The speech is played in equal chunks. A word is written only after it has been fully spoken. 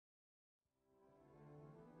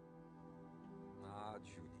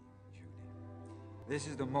This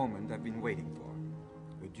is the moment I've been waiting for.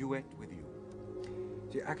 A duet with you.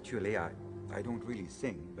 See, actually, I don't really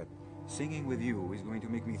sing, but singing with you is going to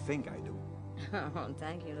make me think I do. Oh,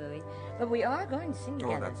 thank you, Louis. But we are going to sing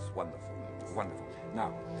together. Oh, that's wonderful. Wonderful.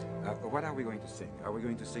 Now, what are we going to sing? Are we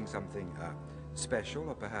going to sing something special,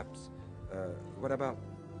 or perhaps, what about...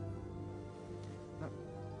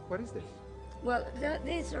 what is this? Well,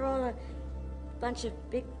 these are all a bunch of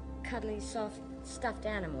big, cuddly, soft, stuffed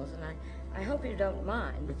animals, and I hope you don't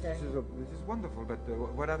mind. But this is wonderful, but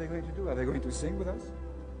what are they going to do? Are they going to sing with us?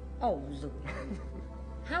 Oh, Louis.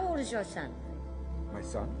 How old is your son? My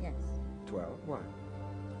son? Yes. 12. Why?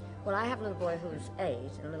 Well, I have a little boy who's 8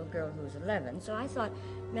 and a little girl who's 11, so I thought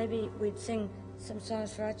maybe we'd sing some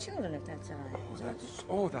songs for our children, if that's all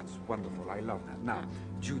right. That's wonderful. I love that. Now,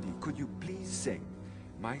 Judy, could you please sing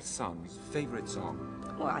my son's favorite song?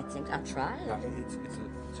 Well, I think I'll try.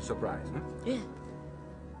 It's a surprise, huh? Yeah.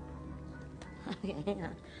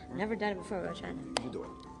 Yeah. Never done it before, but I'll try it. You do it.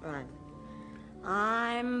 All right.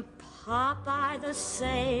 I'm Popeye the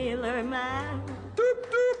Sailor Man. Doop,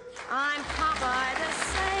 doop. I'm Popeye the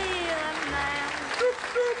Sailor Man. Doop,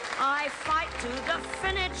 doop. I fight to the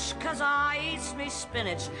finish, 'cause I eats me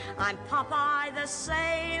spinach. I'm Popeye the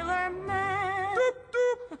Sailor Man. Doop,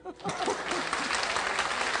 doop.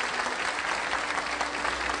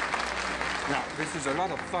 Now, this is a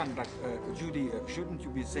lot of fun, but Judy, shouldn't you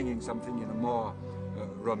be singing something in a more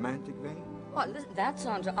romantic vein? Well, that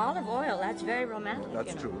song's Olive Oil. That's very romantic.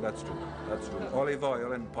 That's true, that's true, that's true. Olive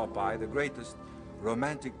Oil and Popeye, the greatest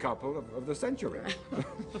romantic couple of the century.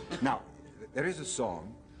 Now, there is a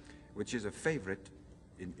song which is a favorite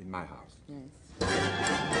in my house. Yes.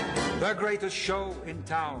 The greatest show in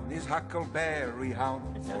town is Huckleberry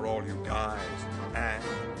Hound for all you guys and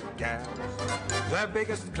gals. The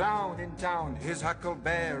biggest clown in town is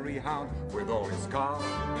Huckleberry Hound with all his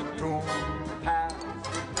cartoon pals.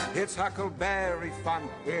 It's Huckleberry fun,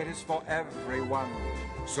 it is for everyone.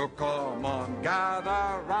 So come on,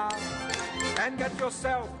 gather round and get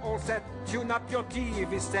yourself all set. Tune up your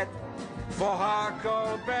TV set for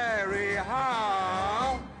Huckleberry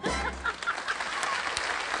Hound.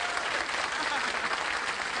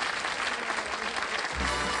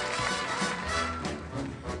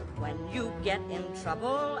 When you get in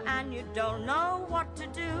trouble and you don't know what to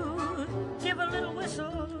do, give a little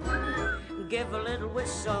whistle, give a little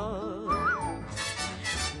whistle.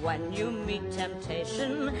 When you meet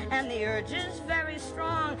temptation and the urge is very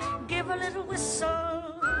strong, give a little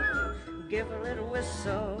whistle, give a little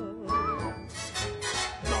whistle.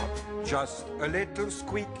 Not just a little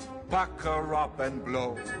squeak, pucker up and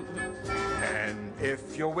blow. And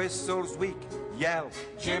if your whistle's weak, yell,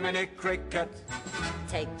 Jiminy Cricket.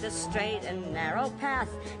 Take the straight and narrow path,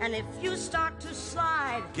 and if you start to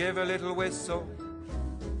slide, give a little whistle,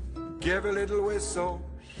 give a little whistle.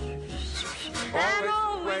 And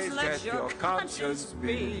always let your conscience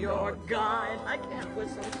be your guide. I can't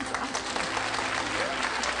whistle.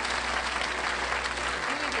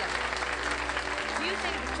 Do you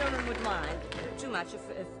think the children would mind too much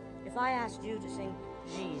if I asked you to sing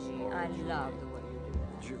Gigi? I love the way you do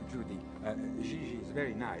that. Judy, Gigi is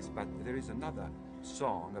very nice, but there is another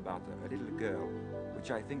song about a little girl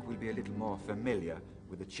which I think will be a little more familiar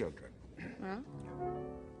with the children. Huh?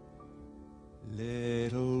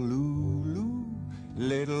 Little Lulu,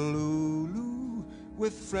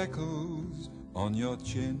 with freckles on your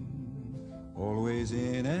chin, always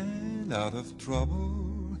in and out of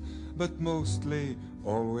trouble, but mostly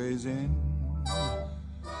always in.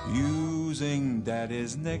 Using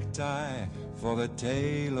daddy's necktie for the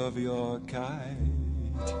tail of your kite,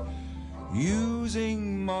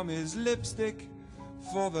 using mommy's lipstick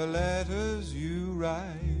for the letters you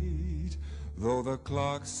write. Though the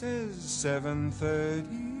clock says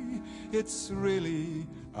 7:30, it's really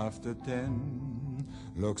after 10.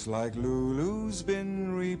 Looks like Lulu's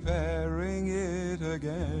been repairing it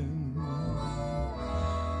again.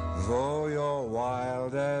 Though you're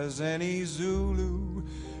wild as any Zulu,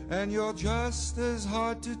 and you're just as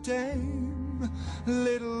hard to tame,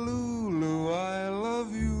 little Lulu, I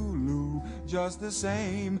love you, Lou, just the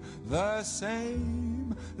same, the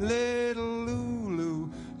same. Little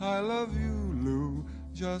Lulu, I love you, Lou,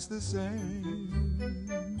 just the same.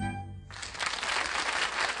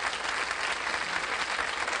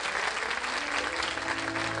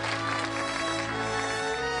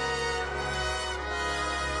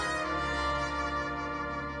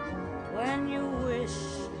 When you wish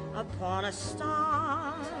upon a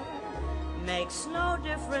star, makes no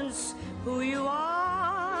difference who you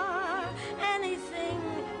are. Anything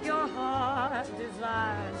your heart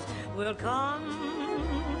desires will come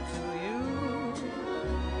to you.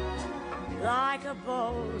 like a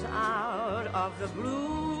bolt out of the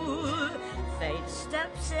blue. Fate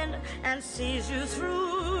steps in and sees you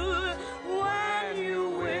through. When you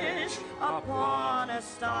wish upon a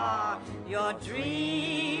star, your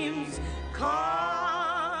dreams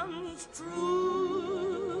come true.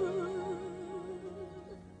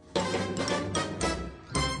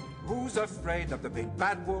 Who's afraid of the big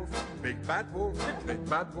bad wolf? Big bad wolf, big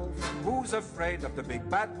bad wolf. Who's afraid of the big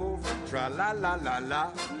bad wolf?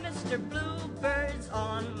 Tra-la-la-la-la. Mr. Bluebird's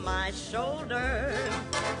on my shoulder.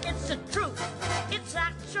 It's the truth, it's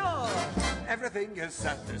actual. Everything is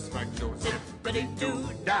satisfactual.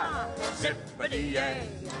 Zippity-doo-dah, zippity-yay.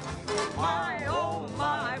 My, oh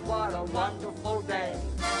my, what a wonderful day.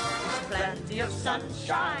 Plenty of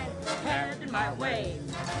sunshine headed my way.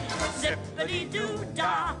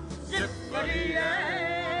 Zippity-doo-dah, zippity-yay.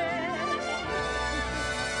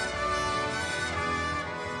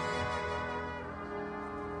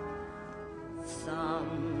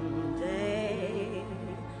 Someday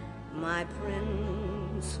my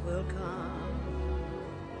prince will come.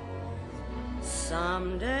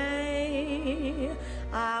 Someday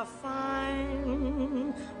I'll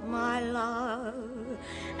find my love,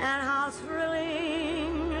 and how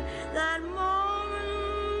thrilling that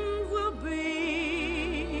moment will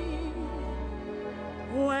be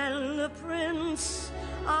when the prince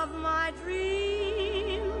of my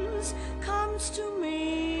dreams comes to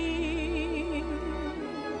me.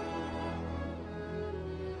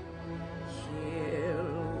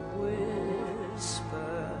 He'll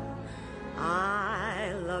whisper,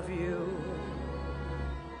 I love you,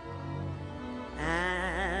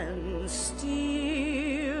 and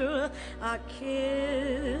steal a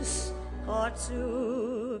kiss or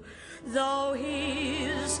two, though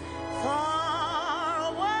he's far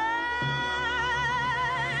away.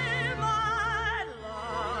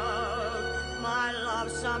 My love,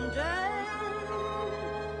 someday